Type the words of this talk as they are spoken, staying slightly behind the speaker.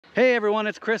Hey everyone,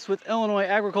 it's Chris with Illinois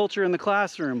Agriculture in the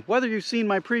Classroom. Whether you've seen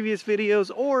my previous videos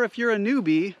or if you're a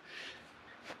newbie,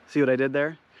 see what I did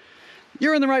there?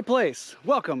 You're in the right place.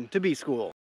 Welcome to Bee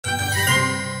School.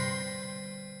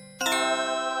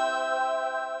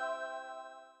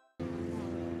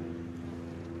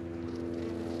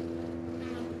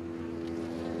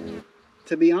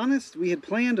 To be honest, we had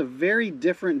planned a very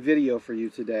different video for you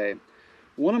today.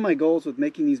 One of my goals with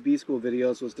making these Bee School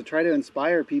videos was to try to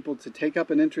inspire people to take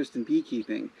up an interest in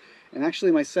beekeeping. And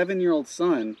actually my 7-year-old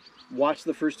son watched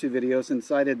the first 2 videos and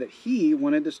decided that he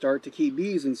wanted to start to keep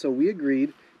bees, and so we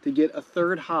agreed to get a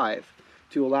 3rd hive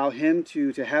to allow him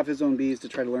to have his own bees to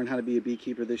try to learn how to be a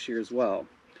beekeeper this year as well.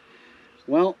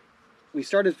 Well, we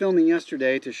started filming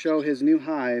yesterday to show his new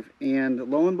hive, and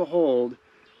lo and behold,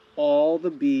 all the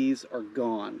bees are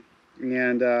gone.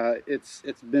 And it's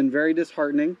been very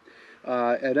disheartening.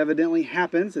 It evidently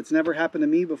happens. It's never happened to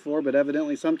me before, but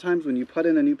evidently sometimes when you put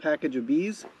in a new package of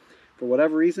bees, for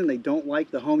whatever reason, they don't like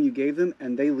the home you gave them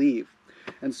and they leave.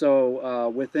 And so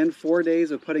within 4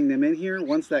 days of putting them in here,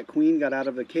 once that queen got out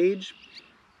of the cage,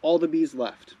 all the bees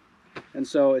left. And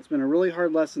so it's been a really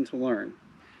hard lesson to learn.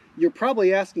 You're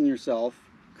probably asking yourself,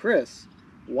 Chris,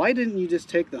 why didn't you just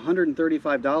take the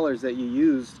 $135 that you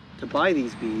used to buy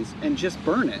these bees and just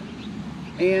burn it?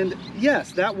 And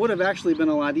yes, that would have actually been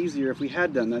a lot easier if we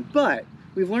had done that, but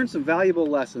we've learned some valuable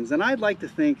lessons, and I'd like to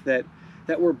think that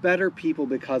we're better people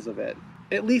because of it.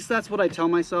 At least that's what I tell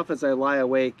myself as I lie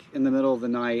awake in the middle of the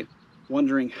night,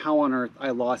 wondering how on earth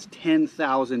I lost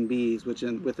 10,000 bees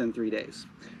within 3 days.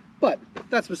 But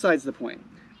that's besides the point.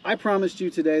 I promised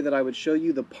you today that I would show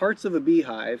you the parts of a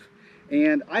beehive,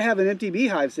 and I have an empty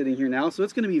beehive sitting here now, so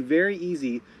it's going to be very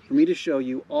easy for me to show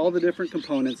you all the different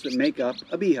components that make up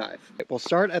a beehive. We'll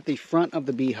start at the front of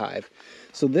the beehive.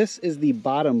 So this is the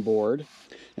bottom board,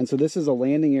 and so this is a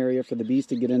landing area for the bees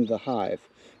to get into the hive.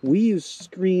 We use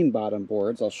screen bottom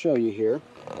boards. I'll show you here.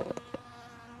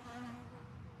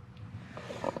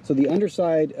 So the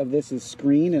underside of this is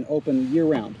screen and open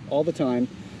year-round, all the time.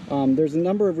 There's a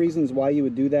number of reasons why you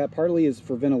would do that. Partly is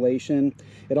for ventilation.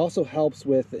 It also helps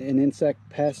with an insect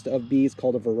pest of bees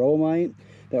called a varroa mite,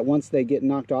 that once they get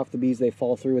knocked off the bees, they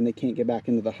fall through and they can't get back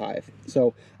into the hive.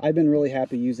 So I've been really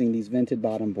happy using these vented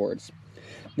bottom boards.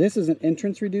 This is an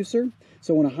entrance reducer.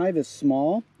 So when a hive is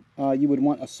small, you would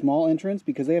want a small entrance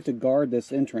because they have to guard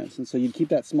this entrance. And so you'd keep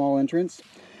that small entrance.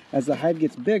 As the hive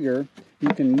gets bigger, you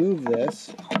can move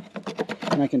this,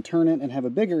 and I can turn it and have a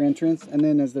bigger entrance, and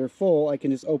then as they're full, I can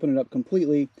just open it up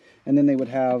completely, and then they would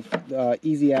have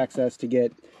easy access to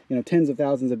get, tens of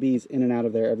thousands of bees in and out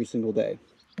of there every single day.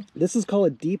 This is called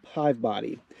a deep hive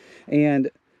body,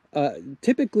 and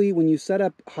typically when you set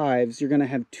up hives, you're going to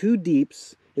have 2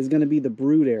 deeps is going to be the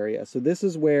brood area. So this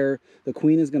is where the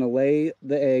queen is going to lay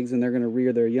the eggs and they're going to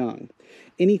rear their young.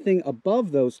 Anything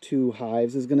above those 2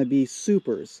 hives is going to be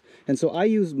supers. And so I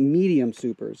use medium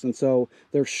supers. And so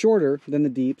they're shorter than the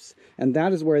deeps, and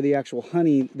that is where the actual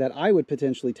honey that I would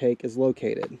potentially take is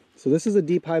located. So this is a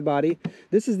deep hive body.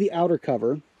 This is the outer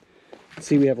cover.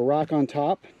 See, we have a rock on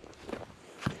top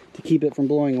to keep it from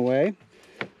blowing away.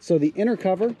 So the inner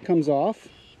cover comes off,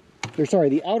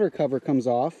 the outer cover comes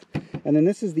off, and then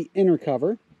this is the inner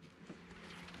cover.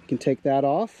 You can take that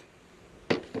off.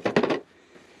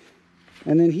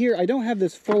 And then here, I don't have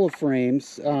this full of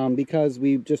frames because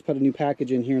we just put a new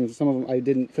package in here, and some of them I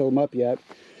didn't fill them up yet.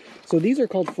 So these are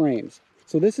called frames.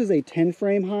 So this is a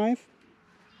 10-frame hive.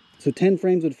 So 10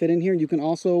 frames would fit in here. You can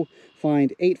also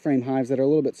find 8-frame hives that are a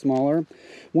little bit smaller.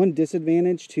 One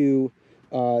disadvantage to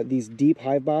these deep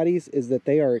hive bodies is that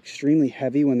they are extremely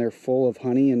heavy when they're full of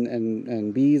honey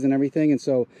and bees and everything, and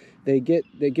so it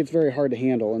gets very hard to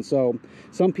handle. And so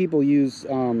some people use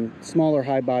smaller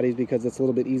hive bodies because it's a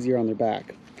little bit easier on their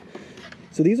back.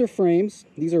 So these are frames.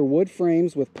 These are wood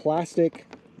frames with plastic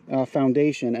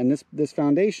foundation, and this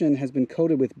foundation has been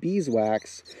coated with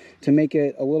beeswax to make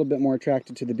it a little bit more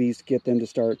attractive to the bees to get them to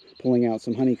start pulling out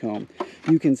some honeycomb.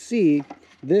 You can see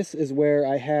this is where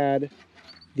I had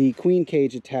the queen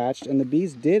cage attached, and the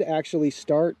bees did actually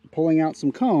start pulling out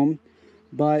some comb,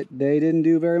 but they didn't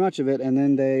do very much of it, and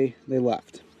then they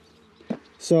left.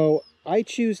 So I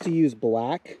choose to use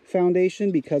black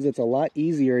foundation because it's a lot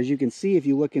easier. As you can see, if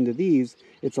you look into these,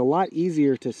 it's a lot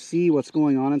easier to see what's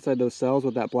going on inside those cells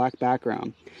with that black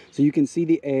background. So you can see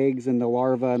the eggs and the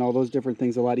larvae and all those different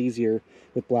things a lot easier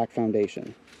with black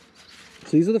foundation.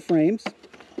 So these are the frames.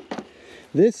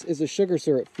 This is a sugar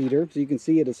syrup feeder, so you can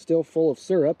see it is still full of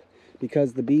syrup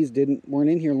because the bees weren't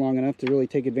in here long enough to really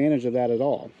take advantage of that at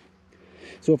all.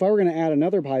 So if I were going to add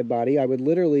another hive body, I would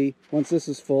literally, once this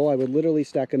is full, I would literally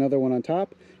stack another one on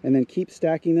top and then keep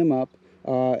stacking them up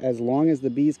as long as the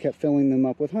bees kept filling them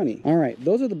up with honey. All right,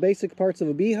 those are the basic parts of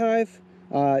a beehive.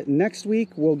 Next week,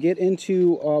 we'll get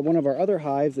into one of our other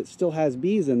hives that still has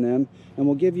bees in them, and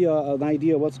we'll give you an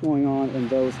idea of what's going on in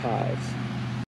those hives.